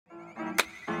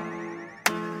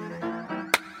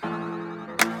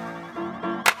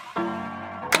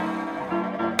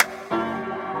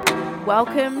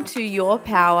Welcome to Your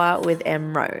Power with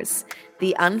M. Rose,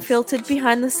 the unfiltered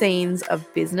behind the scenes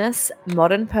of business,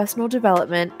 modern personal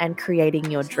development, and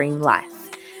creating your dream life.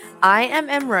 I am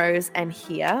M. Rose, and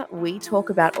here we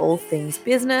talk about all things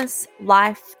business,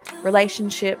 life,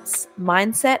 relationships,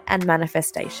 mindset, and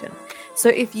manifestation. So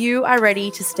if you are ready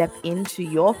to step into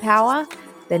your power,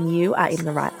 then you are in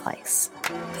the right place.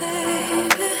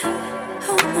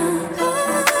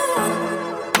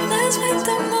 Let's make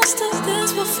the most of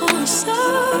this before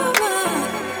summer.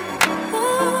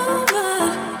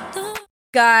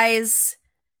 Guys,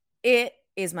 it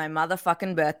is my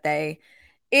motherfucking birthday.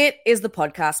 It is the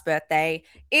podcast birthday.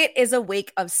 It is a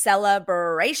week of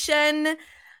celebration.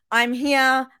 I'm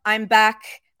here. I'm back.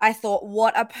 I thought,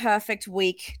 what a perfect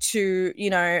week to,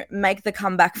 make the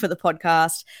comeback for the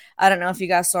podcast. I don't know if you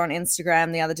guys saw on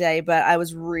Instagram the other day, but I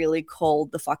was really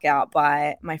called the fuck out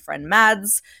by my friend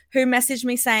Mads, who messaged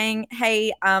me saying,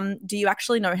 hey, do you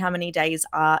actually know how many days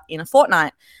are in a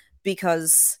fortnight?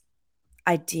 Because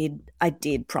I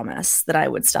did promise that I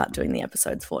would start doing the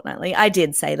episodes fortnightly. I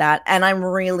did say that, and I'm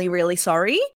really, really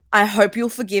sorry. I hope you'll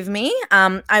forgive me.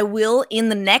 I will, in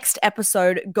the next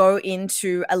episode, go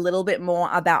into a little bit more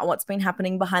about what's been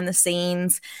happening behind the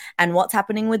scenes and what's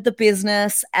happening with the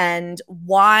business and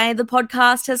why the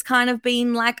podcast has kind of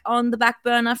been like on the back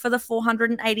burner for the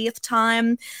 480th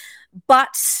time.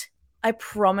 But I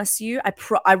promise you,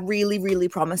 I really, really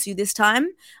promise you this time,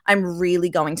 I'm really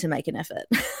going to make an effort.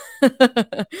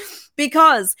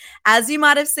 Because, as you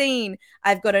might have seen,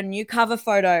 I've got a new cover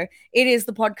photo. It is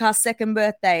the podcast's second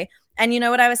birthday. And you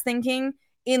know what I was thinking?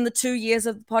 In the 2 years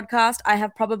of the podcast, I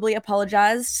have probably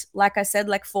apologized, like I said,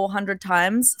 like 400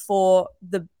 times for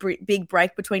the big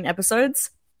break between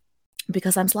episodes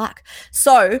because I'm slack.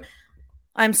 So,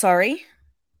 I'm sorry.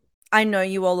 I know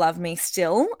you all love me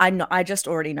still. I just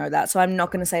already know that. So I'm not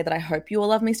going to say that I hope you all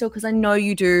love me still because I know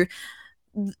you do.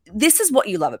 This is what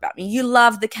you love about me. You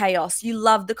love the chaos. You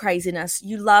love the craziness.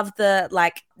 You love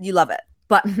you love it.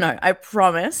 But no, I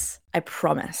promise,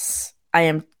 I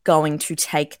am going to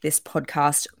take this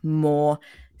podcast more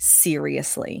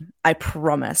seriously. I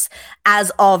promise.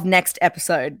 As of next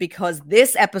episode, because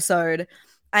this episode,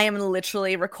 I am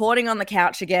literally recording on the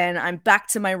couch again. I'm back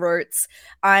to my roots.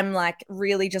 I'm like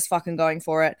really just fucking going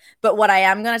for it. But what I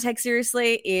am going to take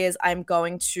seriously is I'm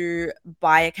going to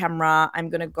buy a camera. I'm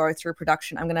going to go through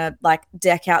production. I'm going to like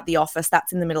deck out the office.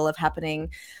 That's in the middle of happening.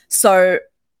 So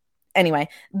anyway,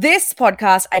 this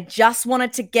podcast, I just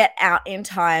wanted to get out in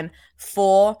time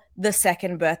for the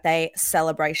second birthday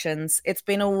celebrations. It's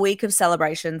been a week of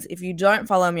celebrations. If you don't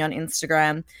follow me on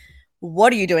Instagram,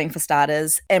 what are you doing for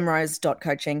starters?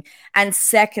 mrose.coaching. And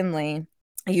secondly,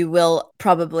 you will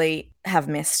probably have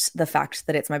missed the fact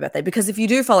that it's my birthday, because if you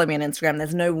do follow me on Instagram,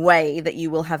 there's no way that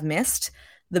you will have missed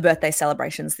the birthday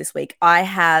celebrations this week. I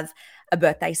have a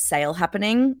birthday sale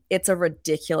happening. It's a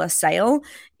ridiculous sale.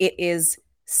 It is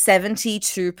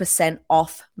 72%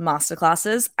 off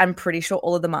masterclasses. I'm pretty sure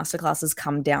all of the masterclasses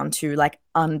come down to like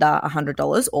under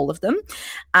 $100, all of them.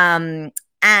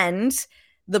 And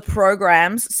the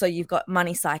programs, so you've got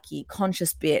Money Psyche,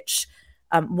 Conscious Bitch,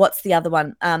 what's the other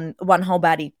one? One Whole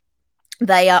Baddie.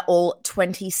 They are all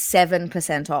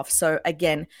 27% off. So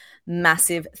again,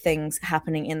 massive things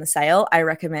happening in the sale. I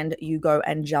recommend you go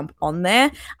and jump on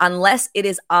there, unless it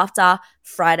is after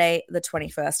Friday the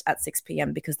 21st at 6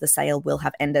 p.m. because the sale will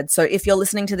have ended. So if you're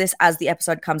listening to this as the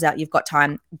episode comes out, you've got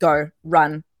time, go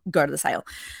to the sale.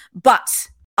 But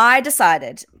I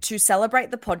decided to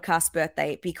celebrate the podcast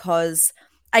birthday because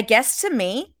I guess to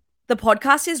me, the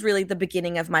podcast is really the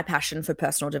beginning of my passion for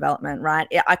personal development, right?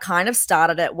 I kind of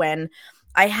started it when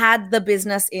I had the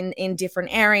business in different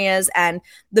areas, and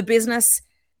the business,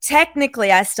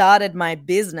 technically I started my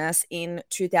business in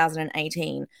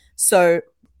 2018. So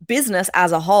business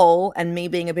as a whole, and me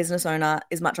being a business owner,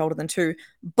 is much older than two.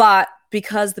 But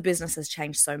because the business has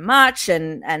changed so much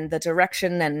and the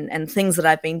direction and things that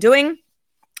I've been doing,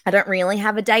 I don't really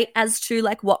have a date as to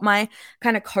like what my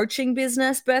kind of coaching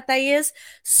business birthday is.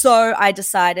 So I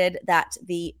decided that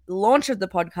the launch of the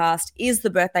podcast is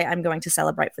the birthday I'm going to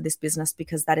celebrate for this business,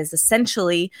 because that is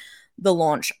essentially the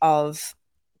launch of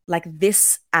like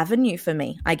this avenue for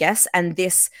me, I guess, and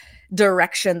this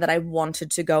direction that I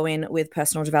wanted to go in with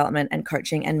personal development and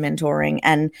coaching and mentoring.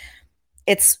 And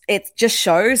it just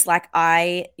shows like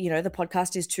the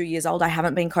podcast is 2 years old. I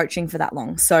haven't been coaching for that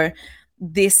long. So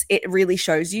it really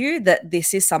shows you that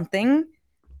this is something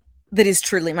that is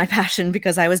truly my passion,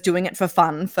 because I was doing it for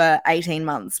fun for 18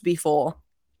 months before,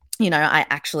 I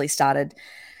actually started,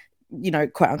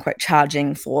 quote unquote,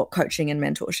 charging for coaching and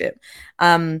mentorship.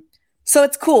 So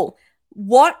it's cool.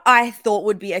 What I thought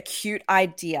would be a cute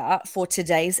idea for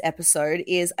today's episode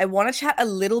is I want to chat a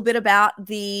little bit about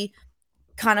the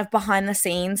kind of behind the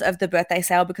scenes of the birthday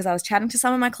sale, because I was chatting to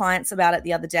some of my clients about it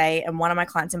the other day. And one of my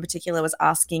clients in particular was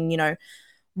asking,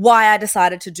 why I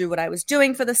decided to do what I was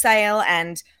doing for the sale,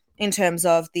 and in terms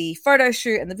of the photo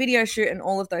shoot and the video shoot and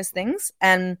all of those things.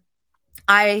 And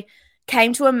I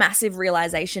came to a massive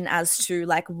realization as to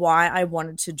like why I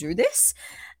wanted to do this.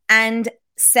 And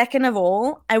second of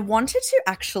all, I wanted to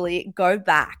actually go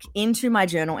back into my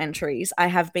journal entries. I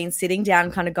have been sitting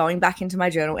down, kind of going back into my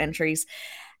journal entries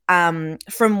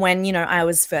from when, I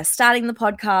was first starting the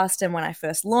podcast and when I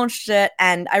first launched it.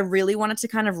 And I really wanted to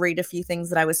kind of read a few things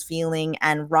that I was feeling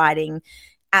and writing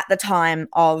at the time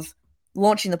of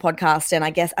launching the podcast. And I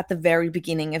guess at the very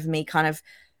beginning of me kind of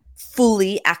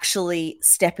fully actually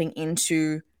stepping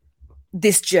into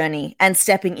this journey and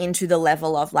stepping into the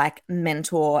level of like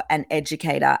mentor and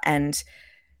educator and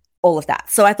all of that.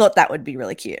 So I thought that would be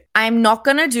really cute. I'm not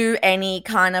going to do any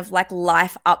kind of like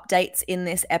life updates in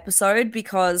this episode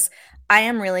because I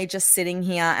am really just sitting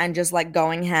here and just like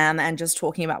going ham and just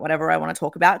talking about whatever I want to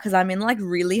talk about, because I'm in like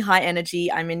really high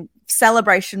energy. I'm in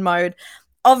celebration mode.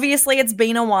 Obviously, it's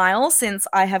been a while since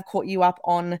I have caught you up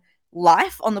on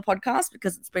life on the podcast,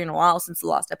 because it's been a while since the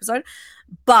last episode,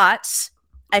 but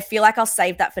I feel like I'll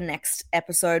save that for next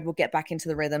episode. We'll get back into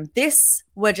the rhythm. This,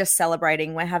 we're just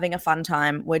celebrating. We're having a fun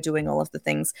time. We're doing all of the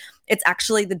things. It's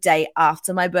actually the day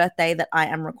after my birthday that I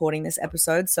am recording this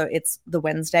episode. So it's the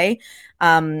Wednesday.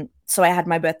 So I had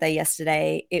my birthday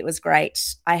yesterday. It was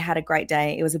great. I had a great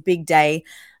day. It was a big day.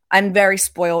 I'm very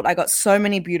spoiled. I got so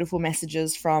many beautiful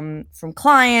messages from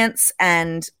clients,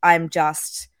 and I'm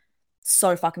just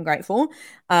so fucking grateful.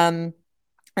 And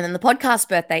then the podcast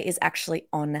birthday is actually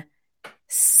on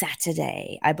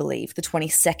Saturday, I believe. The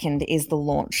 22nd is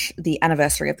the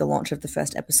anniversary of the launch of the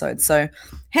first episode. So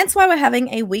hence why we're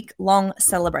having a week-long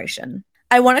celebration.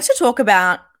 I wanted to talk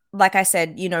about, like I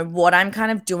said, what I'm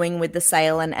kind of doing with the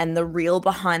sale and the real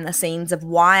behind the scenes of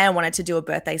why I wanted to do a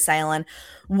birthday sale and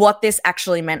what this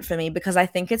actually meant for me, because I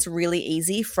think it's really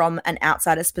easy from an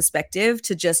outsider's perspective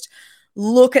to just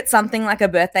look at something like a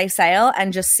birthday sale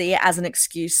and just see it as an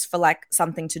excuse for like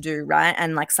something to do, right?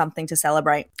 And like something to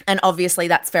celebrate. And obviously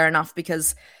that's fair enough,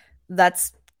 because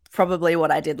that's probably what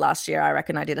I did last year. I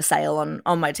reckon I did a sale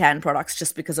on my tan products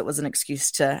just because it was an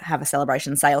excuse to have a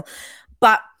celebration sale.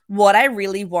 But what I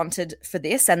really wanted for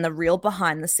this, and the real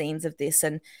behind the scenes of this,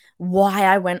 and why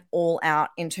I went all out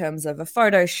in terms of a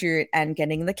photo shoot and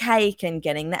getting the cake and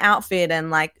getting the outfit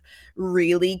and like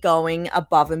really going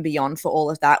above and beyond for all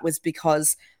of that, was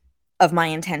because of my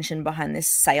intention behind this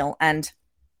sale. And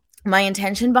my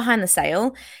intention behind the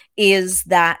sale is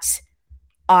that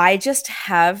I just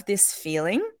have this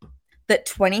feeling that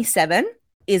 27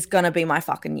 is going to be my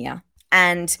fucking year.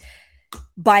 And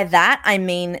by that, I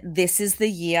mean, this is the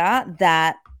year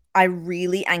that I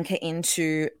really anchor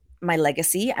into my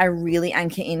legacy. I really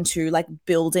anchor into like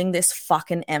building this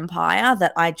fucking empire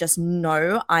that I just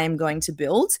know I am going to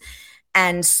build.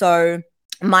 And so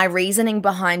my reasoning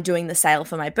behind doing the sale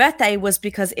for my birthday was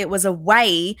because it was a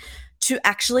way to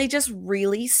actually just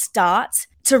really start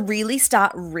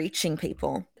reaching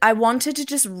people. I wanted to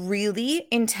just really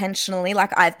intentionally,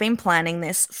 like I've been planning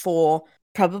this for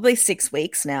probably 6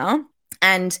 weeks now.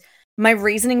 And my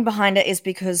reasoning behind it is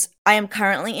because I am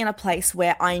currently in a place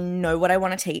where I know what I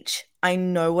want to teach. I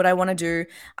know what I want to do.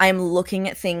 I am looking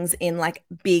at things in like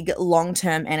big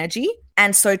long-term energy.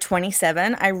 And so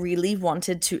 27, I really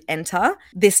wanted to enter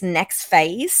this next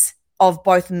phase of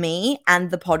both me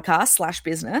and the podcast /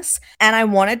 business. And I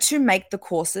wanted to make the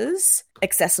courses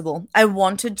accessible. I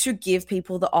wanted to give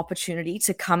people the opportunity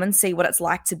to come and see what it's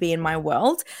like to be in my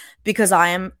world, because I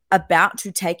am about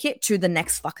to take it to the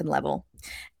next fucking level.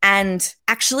 And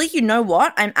actually, you know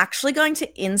what? I'm actually going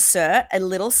to insert a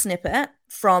little snippet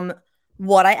from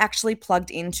what I actually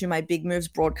plugged into my Big Moves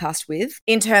broadcast with,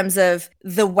 in terms of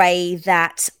the way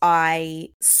that I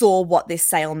saw what this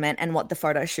sale meant and what the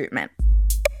photo shoot meant.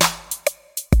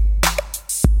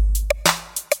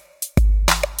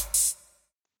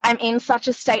 I'm in such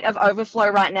a state of overflow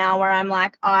right now where I'm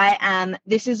like,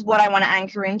 this is what I want to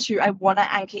anchor into. I want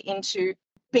to anchor into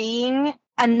being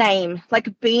a name, like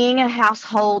being a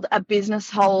household, a business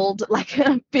hold, like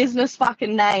a business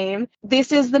fucking name.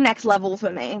 This is the next level for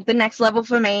me. The next level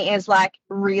for me is like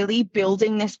really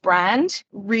building this brand,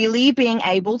 really being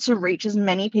able to reach as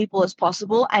many people as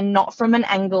possible, and not from an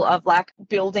angle of like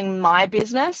building my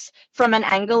business, from an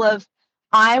angle of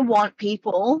I want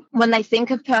people, when they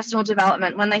think of personal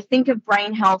development, when they think of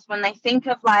brain health, when they think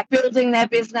of like building their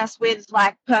business with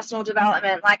like personal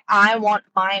development, like I want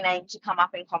my name to come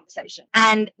up in conversation.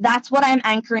 And that's what I'm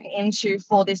anchoring into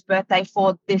for this birthday,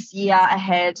 for this year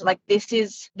ahead. Like this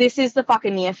is the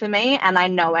fucking year for me, and I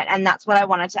know it. And that's what I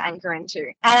wanted to anchor into.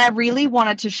 And I really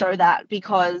wanted to show that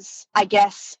because I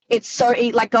guess it's so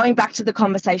like going back to the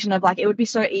conversation of like, it would be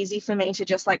so easy for me to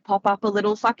just like pop up a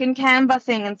little fucking Canva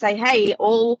thing and say, hey,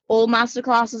 all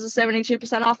masterclasses are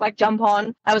 72% off, like jump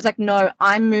on. I was like, no,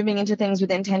 I'm moving into things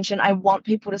with intention. I want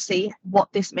people to see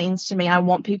what this means to me. I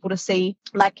want people to see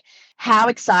like how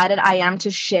excited I am to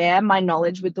share my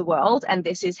knowledge with the world, and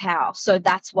this is how. So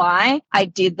that's why I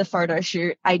did the photo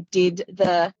shoot. I did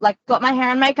the like got my hair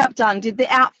and makeup done, did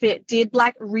the outfit, did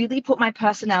like really put my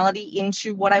personality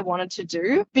into what I wanted to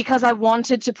do, because I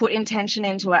wanted to put intention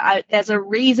into it. There's a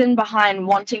reason behind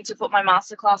wanting to put my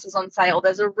masterclasses on sale.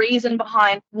 There's a reason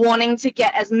behind wanting to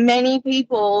get as many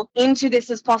people into this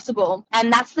as possible.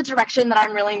 And that's the direction that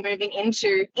I'm really moving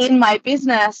into in my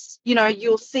business. You know,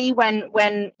 you'll see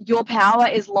when your power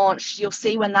is launched, you'll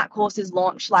see when that course is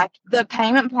launched, like the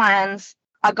payment plans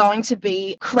are going to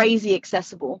be crazy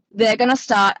accessible. They're going to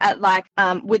start at like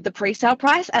with the pre-sale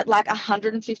price at like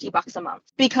 $150 a month,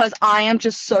 because I am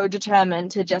just so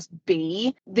determined to just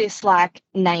be this like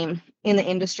name in the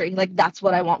industry. Like that's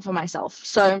what I want for myself.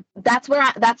 So that's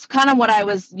kind of what I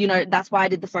was, you know, that's why I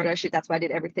did the photo shoot. That's why I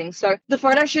did everything. So the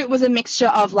photo shoot was a mixture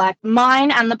of like mine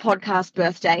and the podcast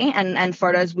birthday and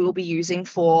photos we'll be using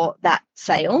for that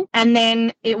sale. And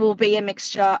then it will be a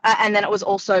mixture. And then it was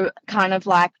also kind of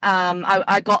like,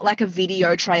 I got like a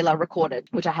video trailer recorded,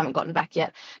 which I haven't gotten back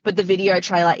yet, but the video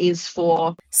trailer is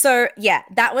for. So yeah,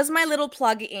 that was my little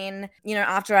plug in, you know,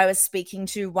 after I was speaking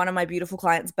to one of my beautiful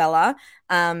clients, Bella,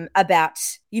 about,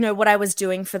 you know, what I was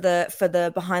doing for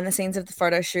the behind the scenes of the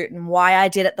photo shoot and why I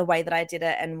did it the way that I did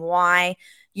it and why,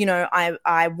 you know,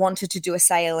 I wanted to do a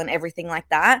sale and everything like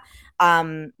that.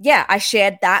 Yeah, I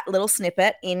shared that little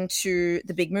snippet into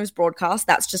the Big Moves broadcast.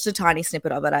 That's just a tiny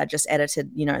snippet of it. I just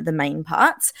edited, you know, the main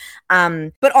parts.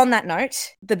 But on that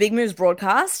note, the Big Moves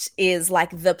broadcast is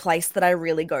like the place that I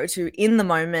really go to in the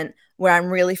moment where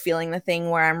I'm really feeling the thing,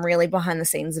 where I'm really behind the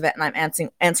scenes of it and I'm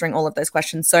answering all of those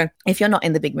questions. So if you're not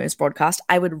in the Big Moves broadcast,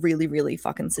 I would really, really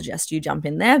fucking suggest you jump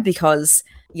in there because,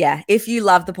 yeah, if you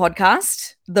love the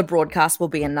podcast, the broadcast will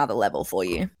be another level for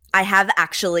you. I have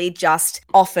actually just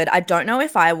offered, I don't know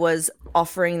if I was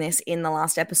offering this in the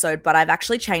last episode, but I've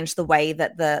actually changed the way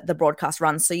that the broadcast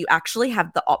runs. So you actually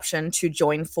have the option to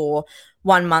join for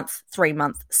 1 month, 3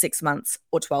 months, 6 months,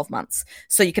 or 12 months.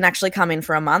 So you can actually come in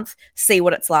for a month, see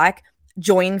what it's like,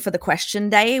 join for the question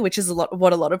day, which is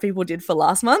what a lot of people did for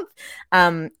last month.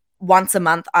 Once a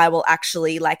month, I will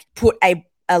actually like put a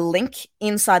link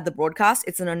inside the broadcast.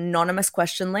 It's an anonymous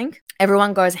question link.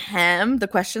 Everyone goes ham. The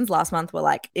questions last month were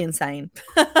like insane.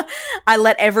 I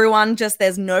let everyone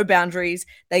there's no boundaries.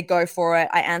 They go for it.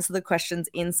 I answer the questions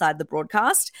inside the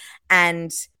broadcast.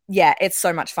 And yeah, it's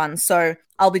so much fun. So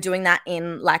I'll be doing that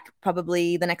in like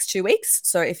probably the next 2 weeks.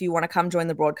 So if you want to come join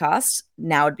the broadcast,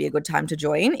 now would be a good time to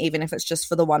join, even if it's just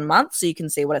for the 1 month so you can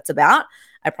see what it's about.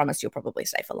 I promise you'll probably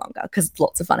stay for longer because it's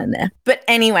lots of fun in there. But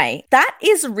anyway, that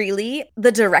is really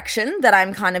the direction that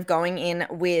I'm kind of going in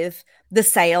with the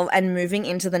sale and moving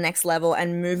into the next level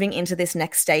and moving into this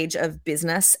next stage of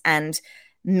business and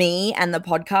me and the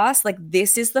podcast. Like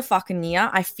this is the fucking year.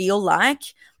 I feel like,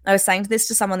 I was saying this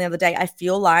to someone the other day, I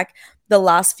feel like the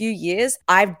last few years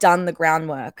I've done the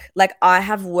groundwork. Like I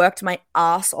have worked my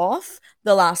ass off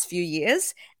the last few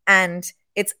years, and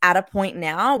it's at a point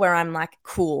now where I'm like,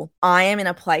 cool, I am in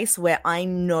a place where I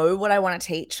know what I want to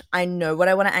teach. I know what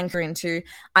I want to anchor into.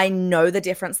 I know the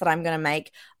difference that I'm going to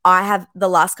make. I have the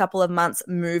last couple of months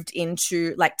moved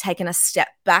into like taking a step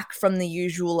back from the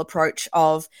usual approach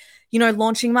of, you know,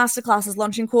 launching masterclasses,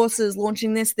 launching courses,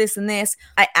 launching this, and this.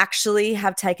 I actually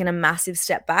have taken a massive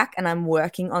step back and I'm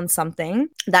working on something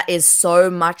that is so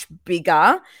much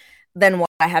bigger than what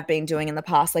I have been doing in the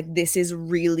past. Like this is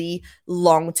really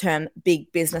long-term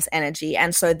big business energy.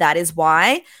 And so that is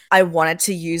why I wanted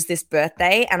to use this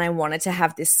birthday and I wanted to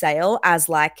have this sale as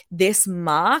like, this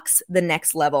marks the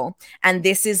next level. And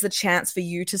this is the chance for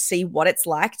you to see what it's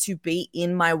like to be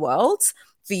in my world,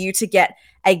 for you to get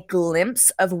a glimpse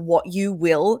of what you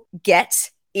will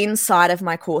get inside of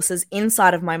my courses,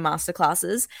 inside of my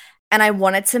masterclasses. And I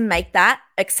wanted to make that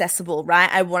accessible, right?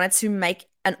 I wanted to make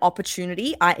an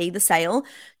opportunity, i.e. the sale,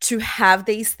 to have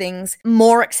these things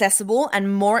more accessible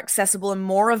and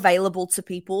more available to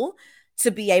people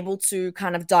to be able to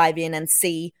kind of dive in and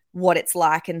see what it's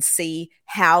like and see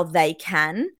how they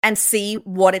can and see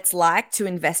what it's like to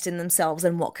invest in themselves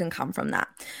and what can come from that.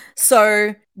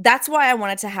 So that's why I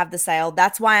wanted to have the sale.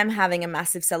 That's why I'm having a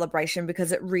massive celebration,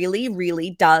 because it really,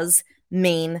 really does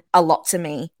mean a lot to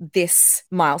me, this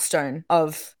milestone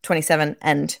of 27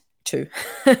 and 2.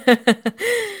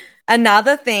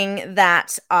 Another thing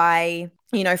that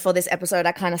for this episode,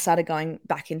 I kind of started going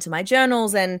back into my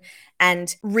journals and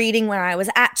reading where I was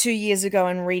at 2 years ago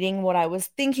and reading what I was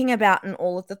thinking about and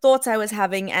all of the thoughts I was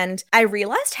having. And I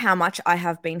realized how much I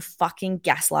have been fucking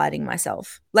gaslighting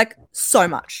myself. Like, so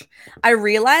much. I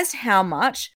realized how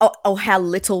much, how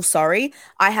little,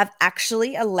 I have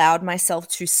actually allowed myself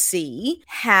to see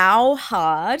how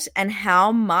hard and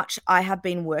how much I have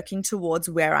been working towards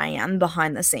where I am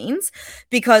behind the scenes,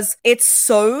 because it's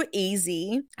so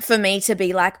easy for me to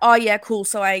be like, oh yeah, cool.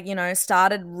 So I,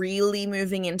 started really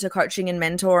moving into coaching and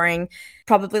mentoring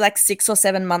probably like 6 or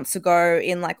 7 months ago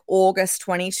in like August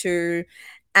 22.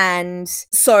 And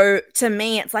so to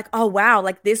me, it's like, oh wow,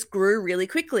 like this grew really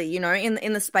quickly,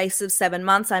 in the space of 7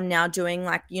 months, I'm now doing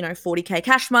like, 40K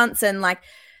cash months. And like,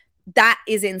 that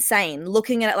is insane.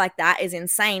 Looking at it like that is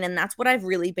insane. And that's what I've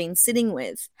really been sitting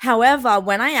with. However,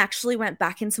 when I actually went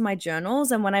back into my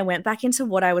journals and when I went back into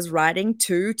what I was writing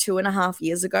 2.5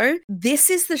 years ago, this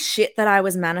is the shit that I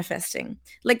was manifesting.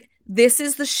 Like, this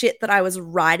is the shit that I was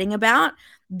writing about.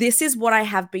 This is what I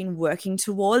have been working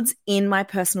towards in my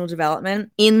personal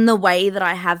development, in the way that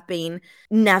I have been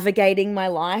navigating my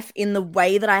life, in the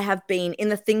way that I have been, in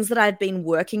the things that I've been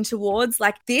working towards.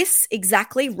 Like this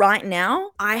exactly right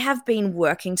now, I have been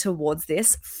working towards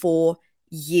this for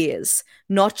years,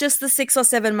 not just the 6 or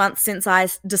 7 months since I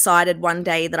decided one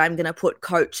day that I'm going to put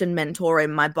coach and mentor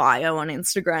in my bio on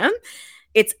Instagram.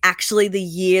 It's actually the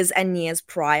years and years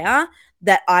prior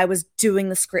that I was doing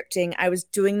the scripting, I was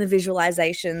doing the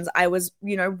visualizations, I was,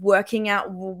 working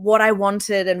out what I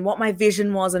wanted and what my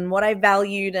vision was and what I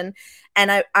valued. And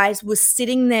I was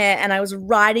sitting there and I was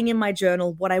writing in my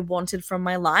journal what I wanted from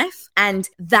my life. And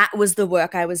that was the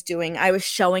work I was doing. I was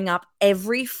showing up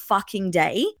every fucking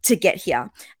day to get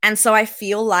here. And so I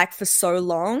feel like for so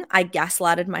long, I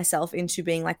gaslighted myself into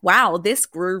being like, wow, this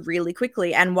grew really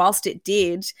quickly. And whilst it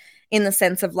did, in the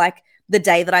sense of like, the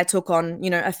day that I took on,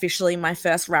 officially my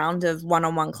first round of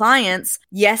one-on-one clients,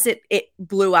 yes, it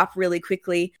blew up really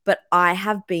quickly, but I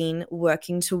have been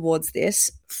working towards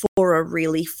this for a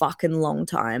really fucking long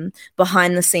time,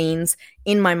 behind the scenes,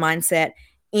 in my mindset,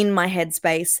 in my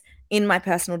headspace, in my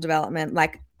personal development.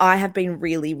 Like, I have been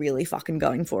really, really fucking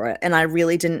going for it. And I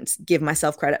really didn't give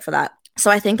myself credit for that. So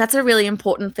I think that's a really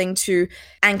important thing to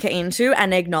anchor into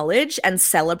and acknowledge and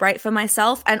celebrate for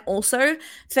myself, and also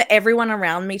for everyone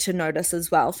around me to notice as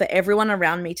well, for everyone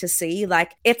around me to see,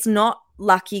 like, it's not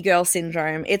lucky girl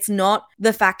syndrome. It's not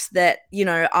the fact that,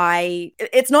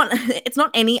 it's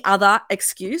not any other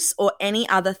excuse or any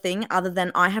other thing other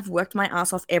than I have worked my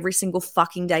ass off every single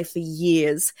fucking day for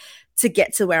years to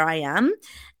get to where I am.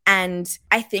 And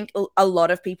I think a lot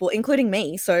of people, including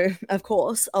me, so of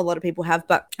course a lot of people have,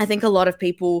 but I think a lot of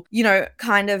people,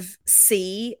 kind of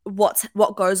see what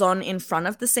goes on in front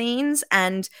of the scenes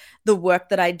and the work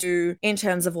that I do in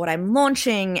terms of what I'm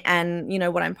launching and,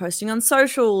 what I'm posting on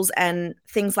socials and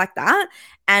things like that.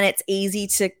 And it's easy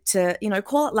to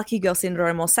call it lucky girl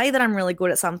syndrome, or say that I'm really good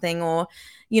at something, or,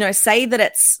 say that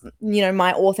it's,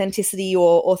 my authenticity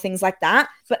or things like that.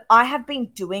 But I have been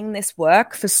doing this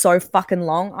work for so fucking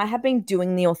long. I have been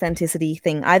doing the authenticity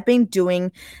thing. I've been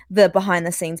doing the behind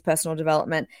the scenes personal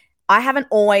development. I haven't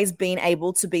always been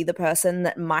able to be the person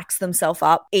that mics themselves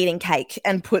up eating cake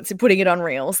and putting it on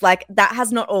reels. Like, that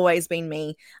has not always been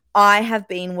me. I have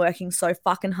been working so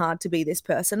fucking hard to be this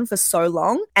person for so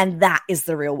long, and that is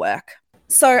the real work.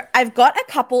 So I've got a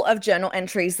couple of journal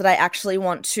entries that I actually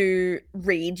want to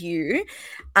read you,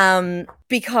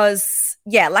 because,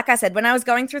 yeah, like I said, when I was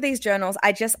going through these journals,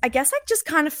 I guess I just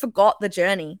kind of forgot the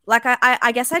journey. Like,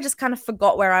 I guess I just kind of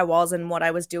forgot where I was and what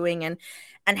I was doing and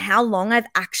how long I've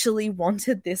actually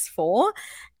wanted this for.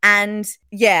 And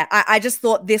yeah, I just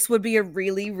thought this would be a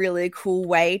really, really cool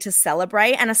way to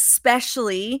celebrate, and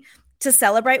especially to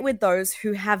celebrate with those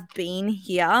who have been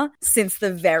here since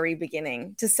the very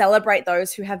beginning, to celebrate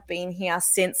those who have been here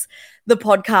since the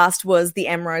podcast was the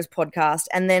Emrose podcast,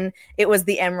 and then it was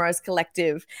the Emrose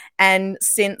Collective. And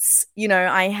since,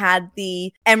 I had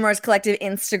the Emrose Collective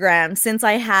Instagram, since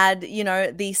I had,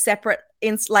 the separate,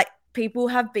 people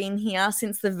have been here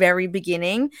since the very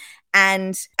beginning.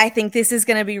 And I think this is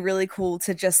going to be really cool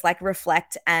to just like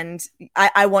reflect. And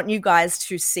I want you guys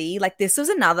to see, like, this was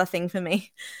another thing for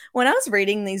me. When I was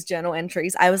reading these journal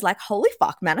entries, I was like, holy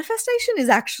fuck, manifestation is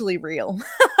actually real.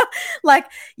 Like,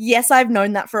 yes, I've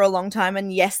known that for a long time.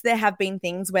 And yes, there have been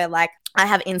things where like I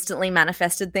have instantly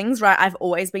manifested things, right? I've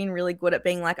always been really good at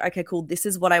being like, okay, cool, this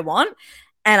is what I want.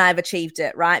 And I've achieved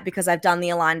it, right? Because I've done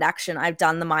the aligned action, I've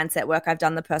done the mindset work, I've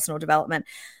done the personal development.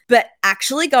 But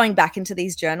actually going back into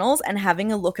these journals and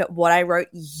having a look at what I wrote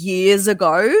years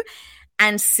ago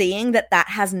and seeing that that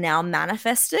has now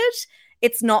manifested,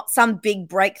 it's not some big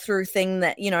breakthrough thing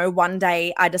that, you know, one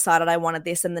day I decided I wanted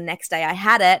this and the next day I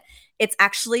had it. It's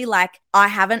actually like I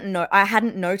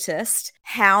hadn't noticed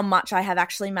how much I have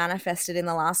actually manifested in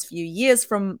the last few years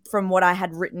from what I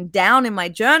had written down in my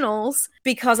journals,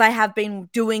 because I have been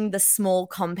doing the small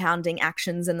compounding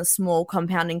actions and the small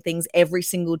compounding things every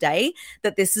single day,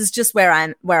 that this is just where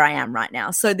I am right now.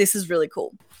 So this is really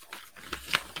cool.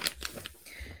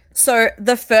 So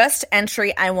the first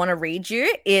entry I want to read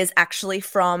you is actually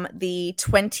from the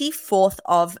 24th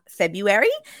of February,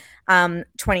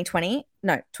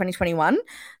 2021.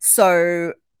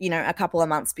 So, you know, a couple of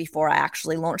months before I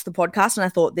actually launched the podcast, and I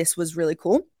thought this was really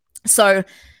cool. So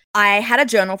I had a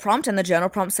journal prompt, and the journal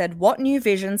prompt said, what new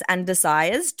visions and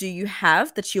desires do you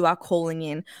have that you are calling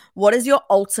in? What is your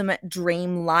ultimate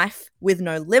dream life with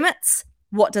no limits?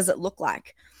 What does it look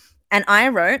like? And I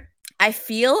wrote, I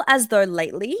feel as though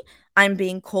lately I'm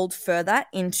being called further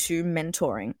into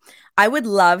mentoring. I would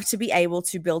love to be able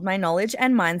to build my knowledge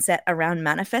and mindset around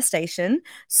manifestation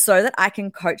so that I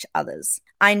can coach others.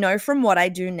 I know from what I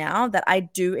do now that I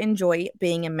do enjoy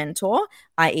being a mentor,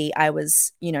 i.e. I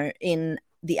was, you know, in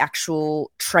the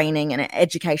actual training and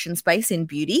education space in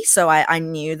beauty. So I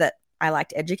knew that I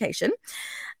liked education.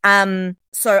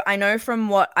 So I know from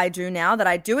what I do now that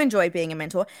I do enjoy being a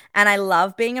mentor, and I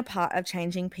love being a part of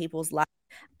changing people's lives.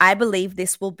 I believe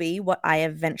this will be what I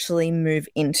eventually move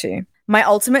into. My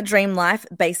ultimate dream life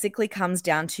basically comes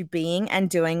down to being and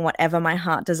doing whatever my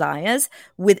heart desires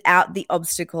without the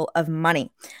obstacle of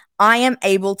money. I am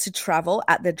able to travel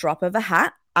at the drop of a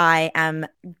hat. I am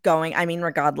going,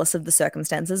 regardless of the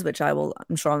circumstances, which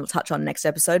I'm sure I'll touch on next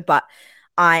episode, but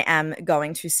I am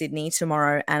going to Sydney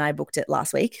tomorrow, and I booked it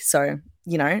last week. So,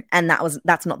 you know, and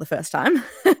that's not the first time.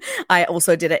 I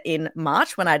also did it in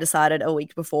March when I decided a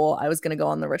week before I was going to go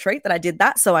on the retreat that I did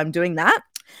that. So I'm doing that.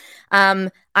 I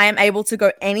am able to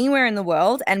go anywhere in the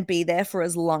world and be there for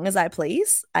as long as I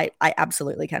please. I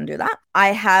absolutely can do that.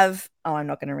 I'm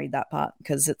not going to read that part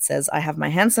because it says I have my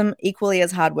handsome, equally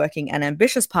as hardworking and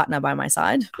ambitious partner by my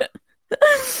side.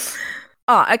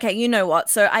 Oh, okay. You know what?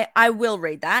 So I will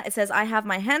read that. It says, I have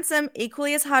my handsome,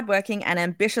 equally as hardworking and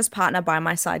ambitious partner by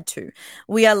my side too.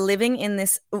 We are living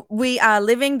this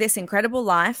incredible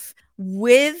life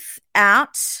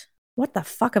without, what the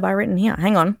fuck have I written here?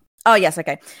 Hang on. Oh, yes.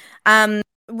 Okay.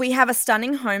 We have a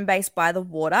stunning home base by the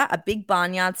water, a big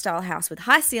barnyard style house with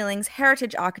high ceilings,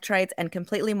 heritage architraves, and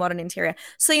completely modern interior.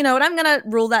 So you know what I'm going to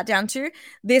rule that down to?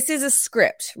 This is a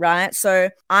script, right? So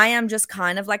I am just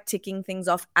kind of like ticking things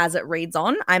off as it reads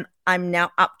on. I'm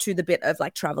now up to the bit of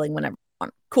like traveling whenever I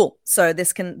want. Cool. So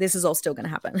this is all still going to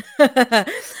happen.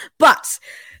 But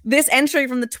this entry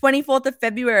from the 24th of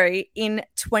February in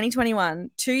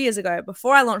 2021, 2 years ago,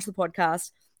 before I launched the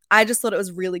podcast, I just thought it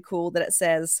was really cool that it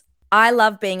says, I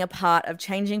love being a part of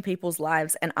changing people's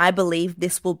lives, and I believe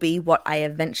this will be what I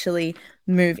eventually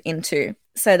move into.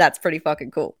 So that's pretty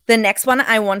fucking cool. The next one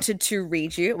I wanted to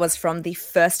read you was from the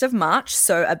 1st of March,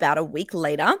 so about a week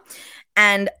later.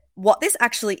 And what this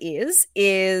actually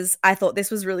is I thought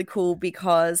this was really cool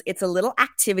because it's a little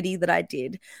activity that I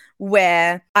did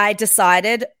where I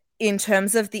decided, in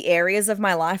terms of the areas of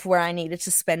my life where I needed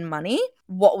to spend money,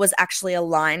 what was actually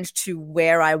aligned to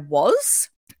where I was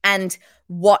and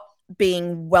what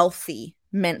being wealthy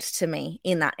meant to me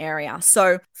in that area.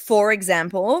 So, for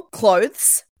example,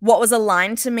 clothes. What was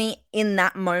aligned to me in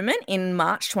that moment in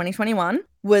March 2021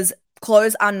 was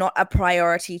clothes are not a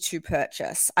priority to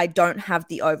purchase. I don't have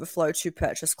the overflow to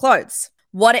purchase clothes.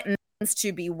 What it means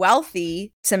to be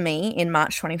wealthy to me in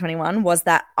March 2021 was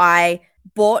that I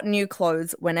bought new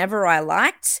clothes whenever I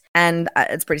liked, and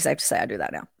it's pretty safe to say I do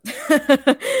that now.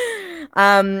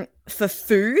 For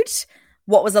food,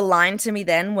 what was aligned to me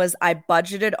then was I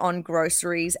budgeted on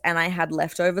groceries and I had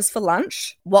leftovers for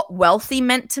lunch. What wealthy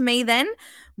meant to me then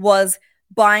was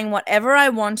buying whatever I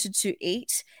wanted to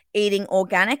eat, eating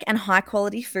organic and high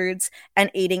quality foods,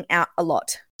 and eating out a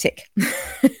lot. Tick.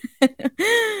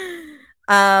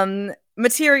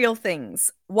 material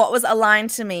things. What was aligned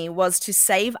to me was to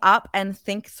save up and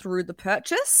think through the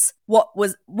purchase. What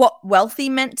wealthy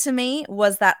meant to me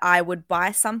was that I would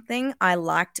buy something I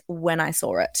liked when I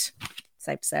saw it.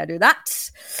 Safe to say I do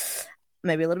that.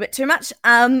 Maybe a little bit too much.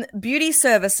 Beauty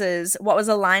services. What was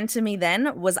aligned to me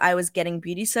then was I was getting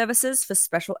beauty services for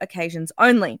special occasions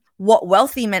only. What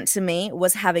wealthy meant to me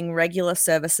was having regular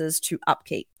services to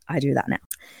upkeep. I do that now.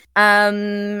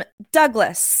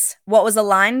 Douglas. What was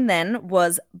aligned then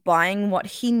was buying what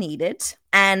he needed.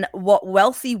 And what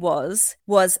wealthy was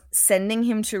sending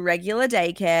him to regular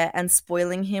daycare and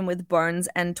spoiling him with bones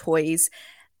and toys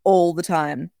all the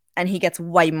time. And he fucking gets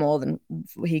way more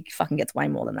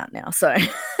than that now. So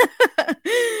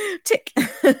tick.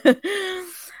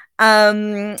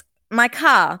 My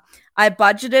car. I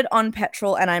budgeted on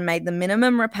petrol and I made the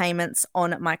minimum repayments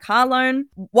on my car loan.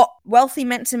 What wealthy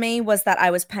meant to me was that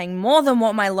I was paying more than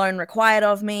what my loan required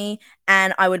of me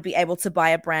and I would be able to buy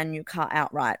a brand new car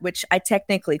outright, which I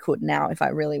technically could now if I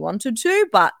really wanted to,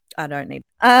 but I don't need.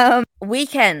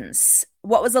 Weekends.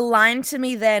 What was aligned to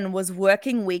me then was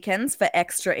working weekends for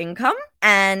extra income.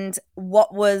 And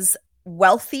what was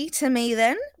wealthy to me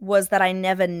then was that I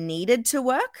never needed to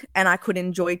work and I could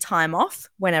enjoy time off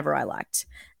whenever I liked.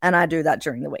 And I do that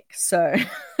during the week. So,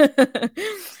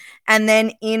 and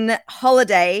then in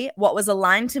holiday, what was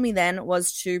aligned to me then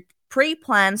was to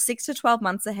pre-plan 6 to 12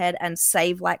 months ahead and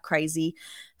save like crazy.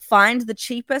 Find the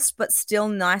cheapest but still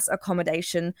nice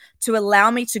accommodation to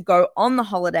allow me to go on the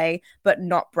holiday but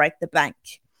not break the bank.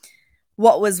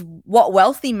 What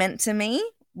wealthy meant to me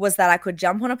was that I could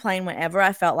jump on a plane whenever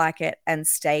I felt like it and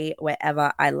stay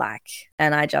wherever I like.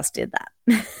 And I just did that.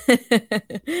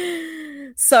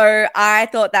 So I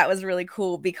thought that was really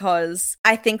cool because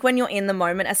I think when you're in the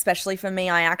moment, especially for me,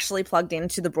 I actually plugged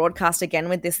into the broadcast again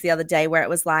with this the other day where it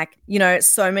was like, you know,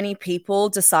 so many people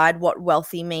decide what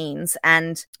wealthy means.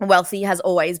 And wealthy has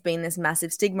always been this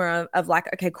massive stigma of like,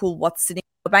 okay, cool, what's sitting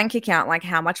in your bank account? Like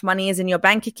how much money is in your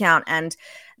bank account? And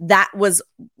that was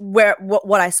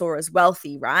what I saw as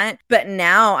wealthy, right? But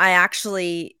now I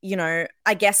actually, you know,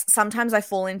 I guess sometimes I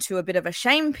fall into a bit of a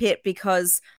shame pit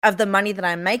because of the money that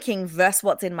I'm making versus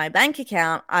what's in my bank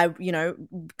account. I, you know,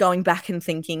 going back and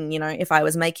thinking, you know, if I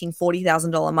was making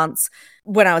 $40,000 months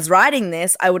when I was writing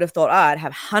this, I would have thought, oh, I'd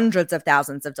have hundreds of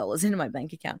thousands of dollars in my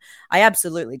bank account. I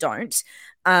absolutely don't.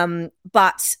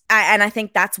 But I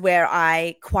think that's where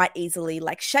I quite easily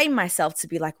like shame myself to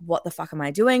be like, what the fuck am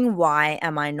I doing? Why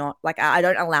am I not like, I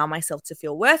don't allow myself to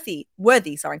feel worthy, where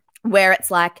it's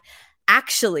like,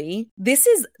 actually, this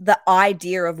is the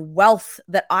idea of wealth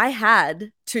that I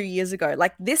had 2 years ago.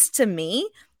 Like this to me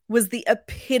was the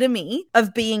epitome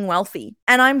of being wealthy.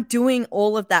 And I'm doing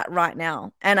all of that right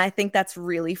now. And I think that's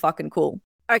really fucking cool.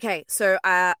 Okay, so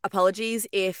apologies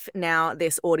if now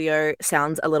this audio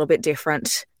sounds a little bit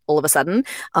different all of a sudden.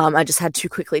 I just had to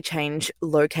quickly change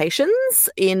locations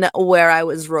in where I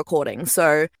was recording.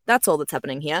 So that's all that's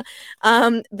happening here.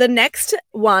 The next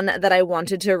one that I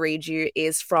wanted to read you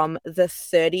is from the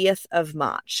 30th of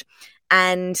March.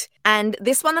 And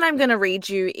this one that I'm going to read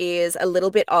you is a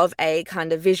little bit of a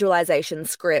kind of visualization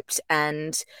script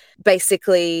and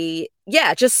basically,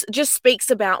 yeah, just speaks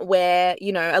about where,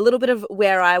 you know, a little bit of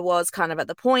where I was kind of at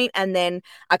the point, and then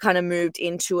I kind of moved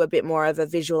into a bit more of a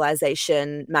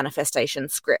visualization manifestation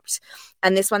script.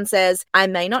 And this one says, I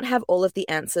may not have all of the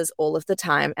answers all of the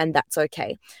time, and that's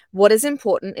okay. What is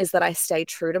important is that I stay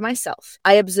true to myself.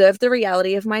 I observe the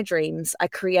reality of my dreams. I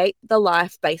create the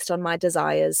life based on my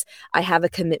desires. I have a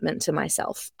commitment to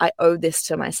myself. I owe this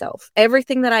to myself.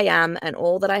 Everything that I am and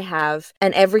all that I have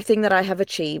and everything that I have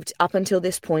achieved up until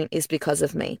this point is because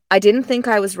of me. I didn't think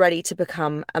I was ready to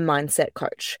become a mindset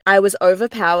coach. I was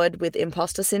overpowered with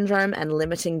imposter syndrome and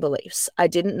limiting beliefs. I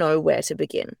didn't know where to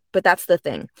begin. But that's the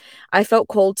thing. I felt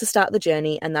called to start the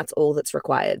journey, and that's all that's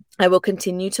required. I will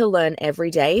continue to learn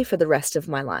every day for the rest of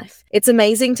my life. It's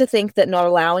amazing to think that not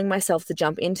allowing myself to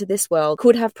jump into this world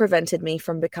could have prevented me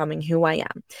from becoming who I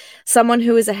am. Someone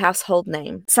who is a household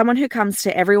name. Someone who comes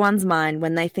to everyone's mind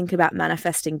when they think about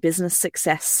manifesting business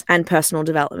success and personal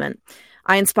development.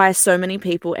 I inspire so many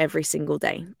people every single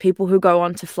day, people who go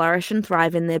on to flourish and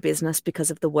thrive in their business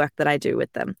because of the work that I do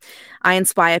with them. I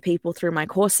inspire people through my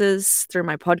courses, through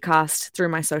my podcast, through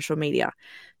my social media.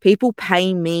 People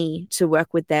pay me to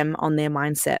work with them on their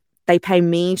mindset. They pay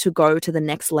me to go to the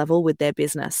next level with their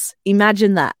business.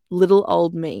 Imagine that, little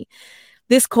old me.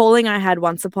 This calling I had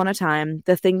once upon a time,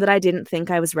 the thing that I didn't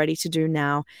think I was ready to do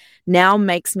now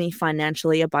makes me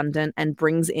financially abundant and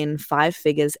brings in 5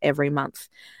 figures every month.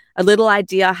 A little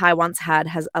idea I once had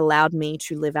has allowed me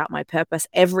to live out my purpose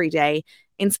every day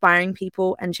inspiring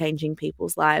people and changing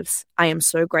people's lives. I am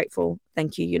so grateful.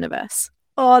 Thank you, universe.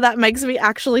 Oh, that makes me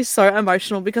actually so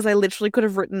emotional because I literally could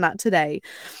have written that today.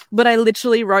 But I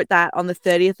literally wrote that on the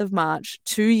 30th of March,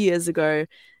 2 years ago,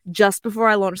 just before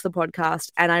I launched the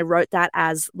podcast. And I wrote that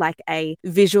as like a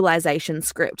visualization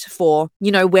script for,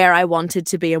 you know, where I wanted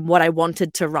to be and what I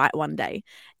wanted to write one day.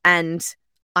 And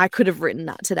I could have written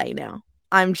that today now.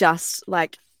 I'm just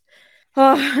like,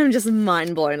 oh, I'm just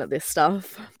mind blown at this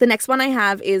stuff. The next one I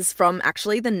have is from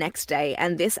actually the next day.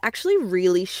 And this actually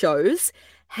really shows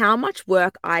how much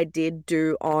work I did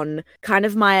do on kind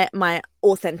of my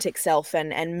authentic self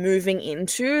and moving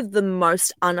into the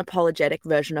most unapologetic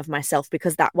version of myself,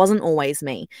 because that wasn't always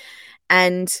me.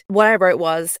 And what I wrote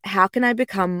was, how can I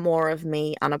become more of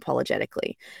me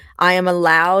unapologetically? I am a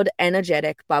loud,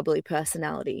 energetic, bubbly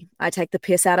personality. I take the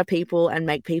piss out of people and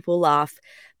make people laugh,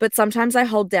 but sometimes I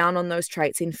hold down on those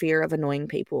traits in fear of annoying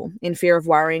people, in fear of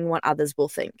worrying what others will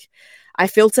think. I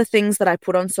filter things that I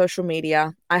put on social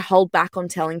media. I hold back on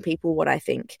telling people what I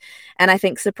think. And I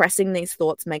think suppressing these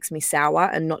thoughts makes me sour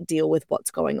and not deal with what's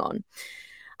going on.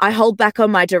 I hold back on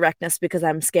my directness because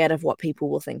I'm scared of what people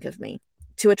will think of me.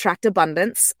 To attract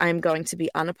abundance, I am going to be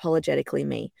unapologetically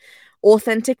me.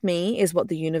 Authentic me is what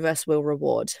the universe will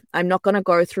reward. I'm not going to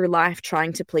go through life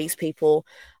trying to please people,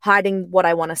 hiding what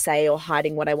I want to say or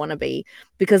hiding what I want to be,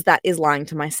 because that is lying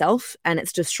to myself and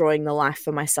it's destroying the life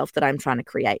for myself that I'm trying to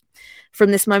create. From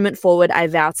this moment forward, I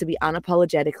vow to be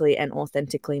unapologetically and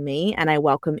authentically me, and I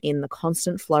welcome in the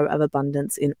constant flow of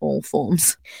abundance in all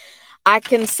forms. I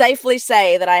can safely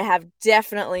say that I have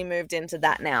definitely moved into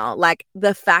that now. Like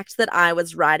the fact that I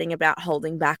was writing about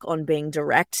holding back on being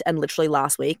direct, and literally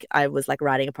last week I was like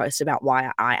writing a post about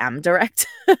why I am direct.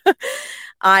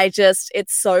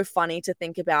 It's so funny to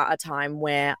think about a time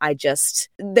where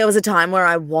there was a time where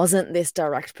I wasn't this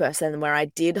direct person, where I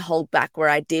did hold back, where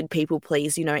I did people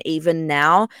please, you know. Even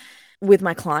now, with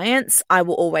my clients, I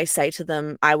will always say to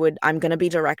them, I'm going to be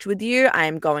direct with you.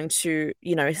 I'm going to,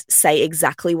 you know, say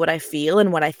exactly what I feel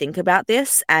and what I think about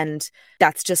this. And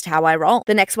that's just how I roll.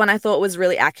 The next one I thought was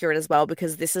really accurate as well,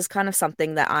 because this is kind of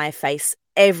something that I face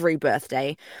every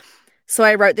birthday. So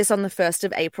I wrote this on the 1st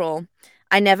of April.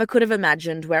 I never could have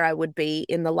imagined where I would be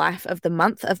in the life of the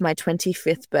month of my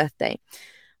 25th birthday.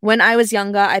 When I was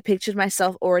younger, I pictured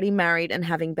myself already married and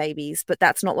having babies, but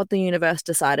that's not what the universe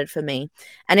decided for me.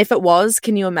 And if it was,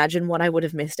 can you imagine what I would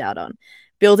have missed out on?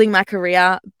 Building my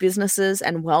career, businesses,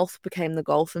 and wealth became the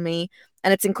goal for me,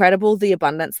 and it's incredible the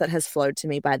abundance that has flowed to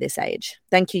me by this age.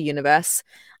 Thank you, universe.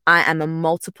 I am a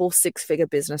multiple 6-figure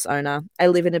business owner. I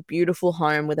live in a beautiful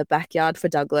home with a backyard for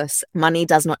Douglas. Money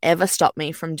does not ever stop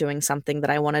me from doing something that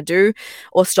I want to do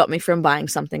or stop me from buying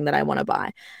something that I want to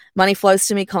buy. Money flows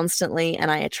to me constantly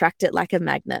and I attract it like a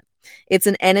magnet. It's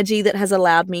an energy that has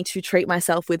allowed me to treat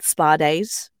myself with spa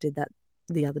days. Did that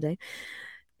the other day.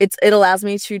 It allows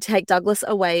me to take Douglas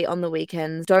away on the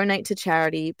weekends, donate to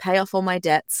charity, pay off all my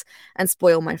debts, and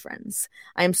spoil my friends.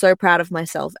 I am so proud of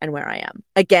myself and where I am.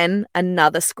 Again,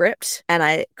 another script, and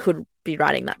I could be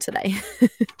writing that today.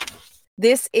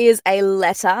 This is a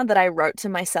letter that I wrote to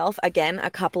myself, again,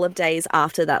 a couple of days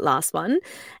after that last one.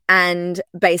 And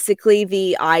basically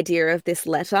the idea of this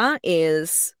letter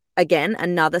is, again,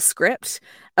 another script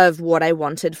of what I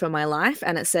wanted for my life.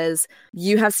 And it says,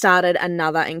 you have started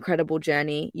another incredible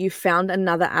journey. You found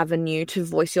another avenue to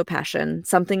voice your passion,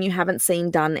 something you haven't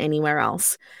seen done anywhere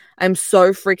else. I'm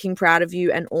so freaking proud of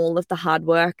you and all of the hard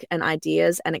work and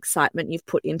ideas and excitement you've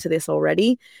put into this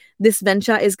already. This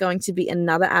venture is going to be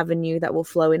another avenue that will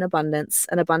flow in abundance,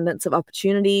 an abundance of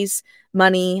opportunities,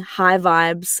 money, high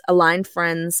vibes, aligned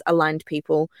friends, aligned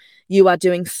people. You are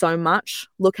doing so much.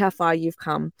 Look how far you've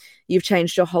come. You've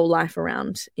changed your whole life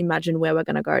around. Imagine where we're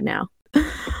going to go now.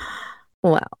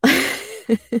 Wow.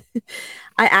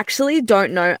 I actually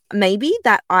don't know. Maybe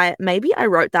I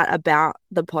wrote that about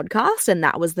the podcast and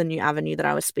that was the new avenue that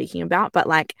I was speaking about. But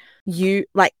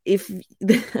if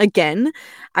again,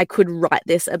 I could write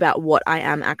this about what I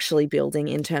am actually building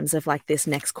in terms of like this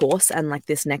next course and like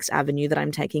this next avenue that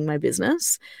I'm taking my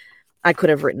business. I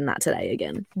could have written that today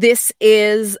again. This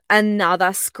is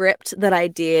another script that I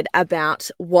did about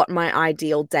what my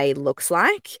ideal day looks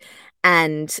like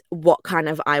and what kind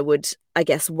of I would, I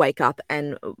guess, wake up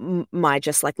and my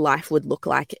just like life would look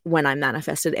like when I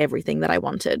manifested everything that I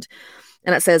wanted.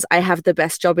 And it says, I have the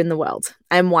best job in the world.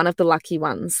 I'm one of the lucky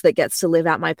ones that gets to live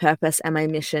out my purpose and my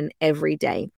mission every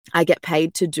day. I get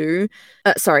paid to do,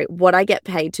 what I get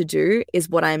paid to do is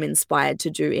what I'm inspired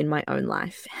to do in my own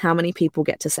life. How many people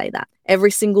get to say that?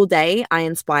 Every single day, I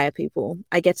inspire people.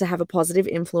 I get to have a positive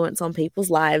influence on people's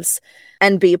lives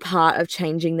and be a part of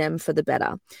changing them for the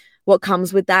better. What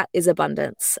comes with that is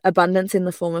abundance in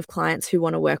the form of clients who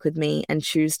want to work with me and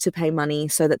choose to pay money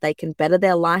so that they can better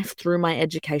their life through my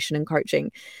education and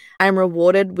coaching. I am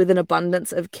rewarded with an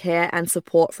abundance of care and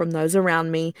support from those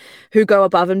around me who go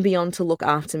above and beyond to look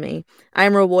after me. I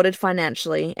am rewarded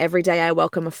financially. Every day I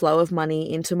welcome a flow of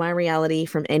money into my reality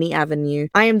from any avenue.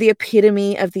 I am the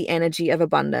epitome of the energy of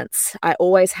abundance. I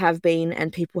always have been,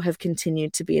 and people have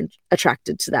continued to be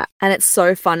attracted to that. And it's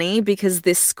so funny because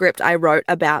this script I wrote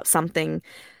about something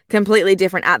completely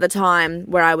different at the time,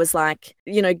 where I was like,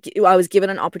 I was given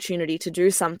an opportunity to do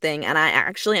something and I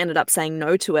actually ended up saying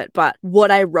no to it. But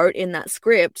what I wrote in that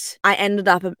script, I ended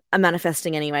up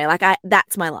manifesting anyway. Like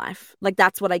that's my life. Like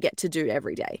that's what I get to do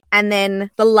every day. And then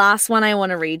the last one I want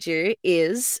to read you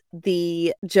is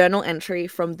the journal entry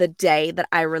from the day that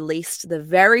I released the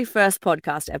very first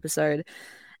podcast episode.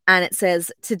 And it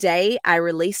says, today I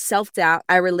released self-doubt,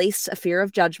 I released a fear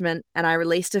of judgment, and I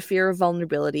released a fear of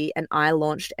vulnerability, and I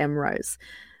launched MRose,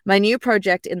 my new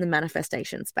project in the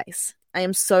manifestation space. I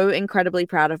am so incredibly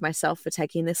proud of myself for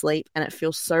taking this leap, and it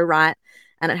feels so right,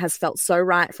 and it has felt so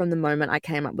right from the moment I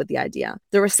came up with the idea.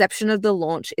 The reception of the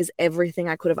launch is everything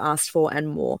I could have asked for and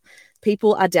more.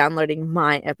 People are downloading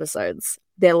my episodes.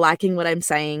 They're liking what I'm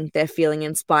saying. They're feeling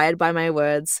inspired by my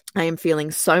words. I am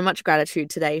feeling so much gratitude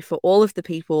today for all of the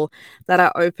people that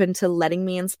are open to letting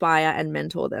me inspire and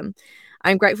mentor them.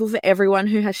 I'm grateful for everyone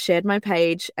who has shared my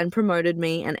page and promoted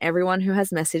me, and everyone who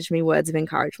has messaged me words of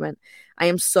encouragement. I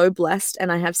am so blessed,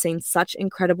 and I have seen such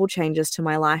incredible changes to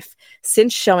my life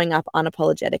since showing up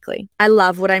unapologetically. I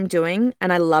love what I'm doing,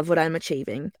 and I love what I'm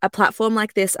achieving. A platform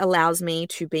like this allows me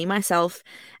to be myself,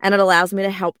 and it allows me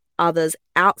to help others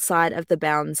outside of the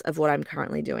bounds of what I'm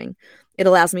currently doing. It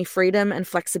allows me freedom and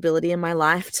flexibility in my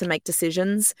life to make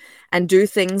decisions and do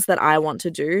things that I want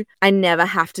to do. I never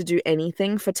have to do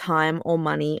anything for time or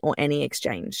money or any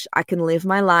exchange. I can live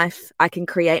my life. I can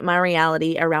create my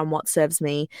reality around what serves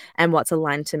me and what's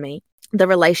aligned to me. The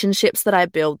relationships that I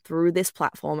build through this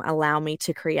platform allow me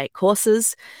to create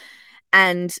courses,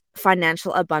 and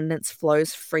financial abundance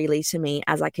flows freely to me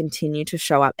as I continue to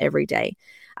show up every day.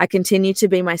 I continue to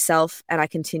be myself, and I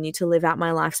continue to live out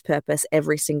my life's purpose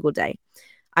every single day.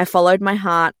 I followed my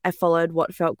heart. I followed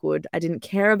what felt good. I didn't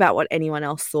care about what anyone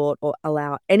else thought or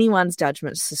allow anyone's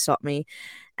judgments to stop me.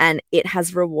 And it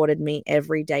has rewarded me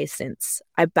every day since.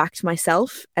 I backed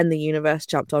myself, and the universe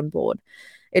jumped on board.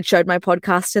 It showed my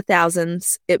podcast to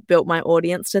thousands. It built my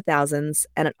audience to thousands,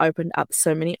 and it opened up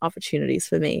so many opportunities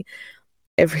for me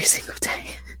every single day.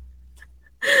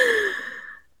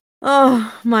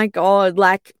 Oh my God.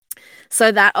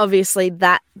 So that obviously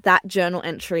that journal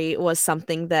entry was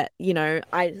something that,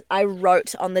 I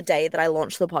wrote on the day that I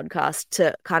launched the podcast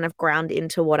to kind of ground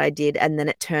into what I did. And then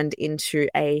it turned into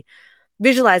a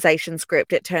visualization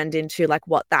script. It turned into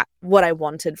what I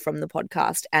wanted from the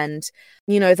podcast. And,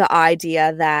 the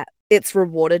idea that it's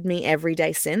rewarded me every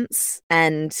day since.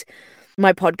 And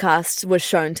my podcast was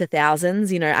shown to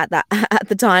thousands, at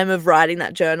the time of writing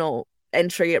that journal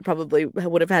entry, it probably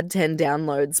would have had 10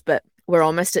 downloads, but we're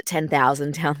almost at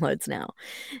 10,000 downloads now.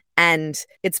 And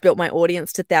it's built my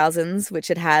audience to thousands, which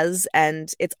it has,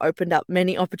 and it's opened up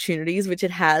many opportunities, which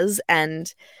it has.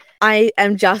 And I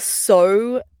am just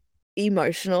so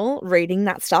emotional reading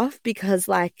that stuff because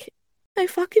I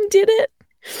fucking did it.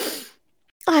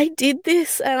 I did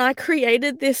this and I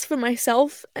created this for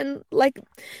myself. And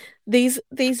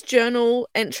these journal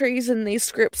entries and these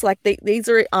scripts, these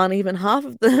aren't even half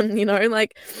of them,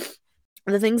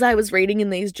 the things I was reading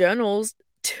in these journals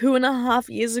 2.5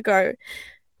 years ago.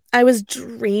 I was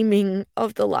dreaming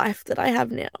of the life that I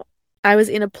have now. I was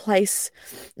in a place,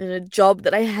 in a job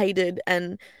that I hated,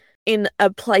 and in a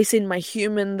place in my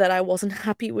human that I wasn't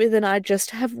happy with, and I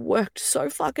just have worked so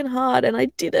fucking hard, and I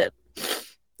did it.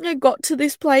 I got to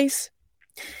this place.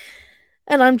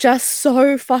 And I'm just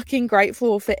so fucking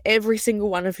grateful for every single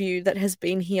one of you that has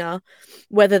been here,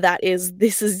 whether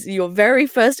this is your very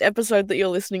first episode that you're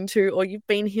listening to, or you've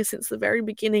been here since the very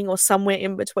beginning, or somewhere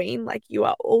in between. You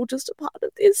are all just a part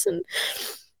of this, and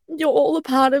you're all a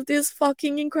part of this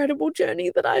fucking incredible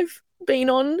journey that I've been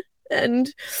on.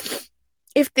 And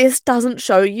if this doesn't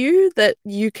show you that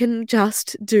you can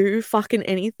just do fucking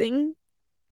anything,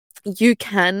 you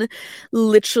can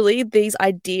literally, these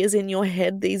ideas in your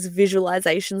head, these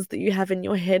visualizations that you have in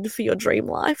your head for your dream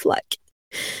life,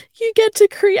 you get to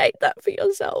create that for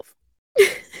yourself.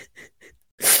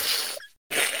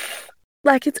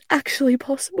 It's actually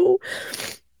possible.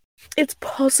 It's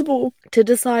possible to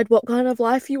decide what kind of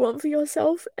life you want for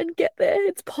yourself and get there.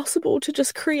 It's possible to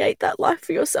just create that life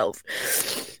for yourself.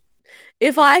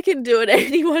 If I can do it,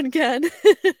 anyone can.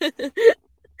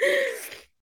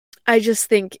 I just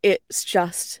think it's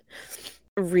just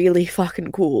really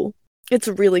fucking cool. It's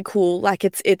really cool. Like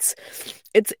it's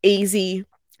easy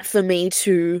for me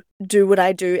to do what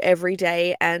I do every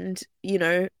day, and you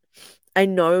know, I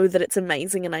know that it's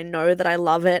amazing and I know that I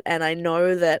love it and I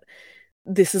know that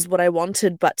this is what I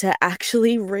wanted, but to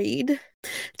actually read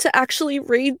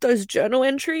those journal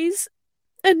entries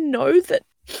and know that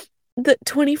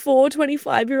 24,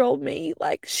 25-year-old me,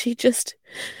 like, she just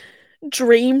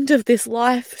dreamed of this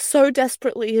life so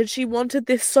desperately and she wanted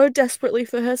this so desperately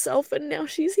for herself, and now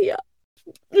she's here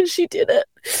and she did it.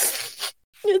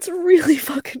 It's really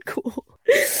fucking cool.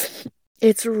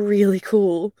 It's really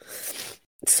cool.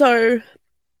 So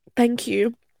thank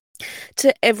you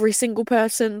to every single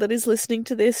person that is listening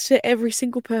to this, to every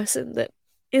single person that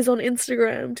is on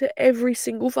Instagram, to every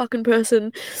single fucking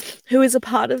person who is a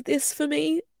part of this for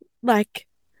me. Like,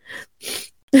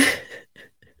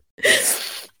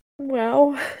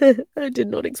 wow. I did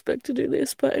not expect to do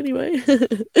this, but anyway.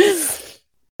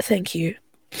 Thank you.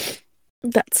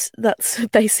 That's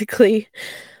basically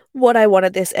what I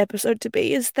wanted this episode to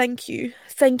be, is thank you.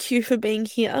 Thank you for being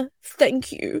here.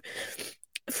 Thank you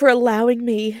for allowing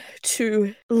me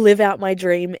to live out my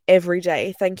dream every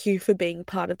day. Thank you for being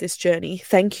part of this journey.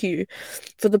 Thank you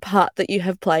for the part that you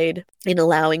have played in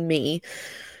allowing me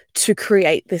to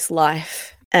create this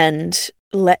life, and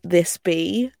let this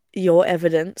be your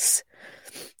evidence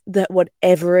that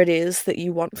whatever it is that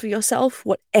you want for yourself,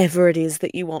 whatever it is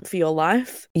that you want for your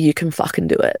life, you can fucking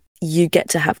do it. You get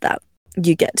to have that.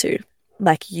 You get to.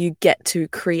 Like, you get to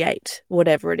create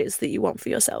whatever it is that you want for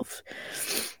yourself.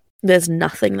 There's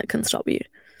nothing that can stop you.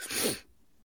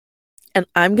 And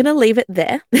I'm going to leave it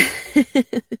there.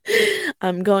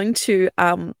 I'm going to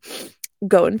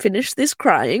go and finish this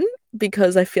crying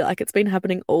because I feel like it's been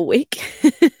happening all week.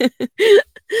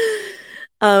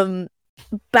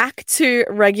 Back to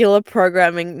regular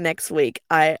programming next week,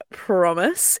 I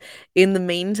promise. In the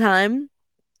meantime,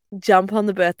 jump on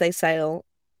the birthday sale.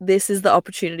 This is the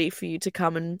opportunity for you to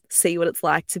come and see what it's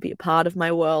like to be a part of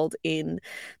my world in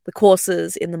the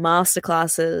courses, in the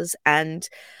masterclasses, and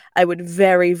I would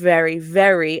very, very,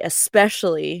 very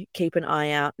especially keep an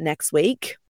eye out next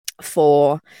week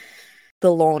for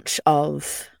the launch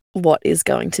of what is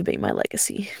going to be my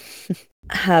legacy.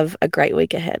 Have a great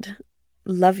week ahead.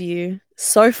 Love you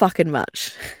so fucking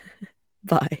much.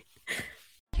 Bye.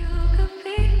 You could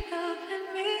be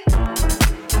loving me.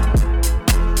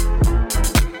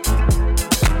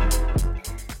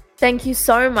 Thank you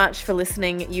so much for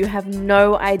listening. You have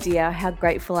no idea how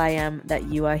grateful I am that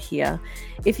you are here.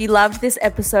 If you loved this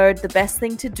episode, the best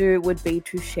thing to do would be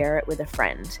to share it with a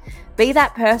friend. Be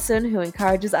that person who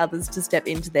encourages others to step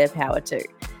into their power too.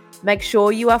 Make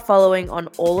sure you are following on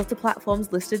all of the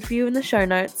platforms listed for you in the show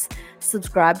notes,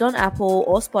 subscribed on Apple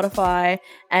or Spotify,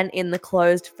 and in the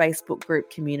closed Facebook group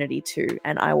community too.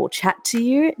 And I will chat to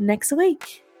you next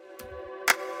week.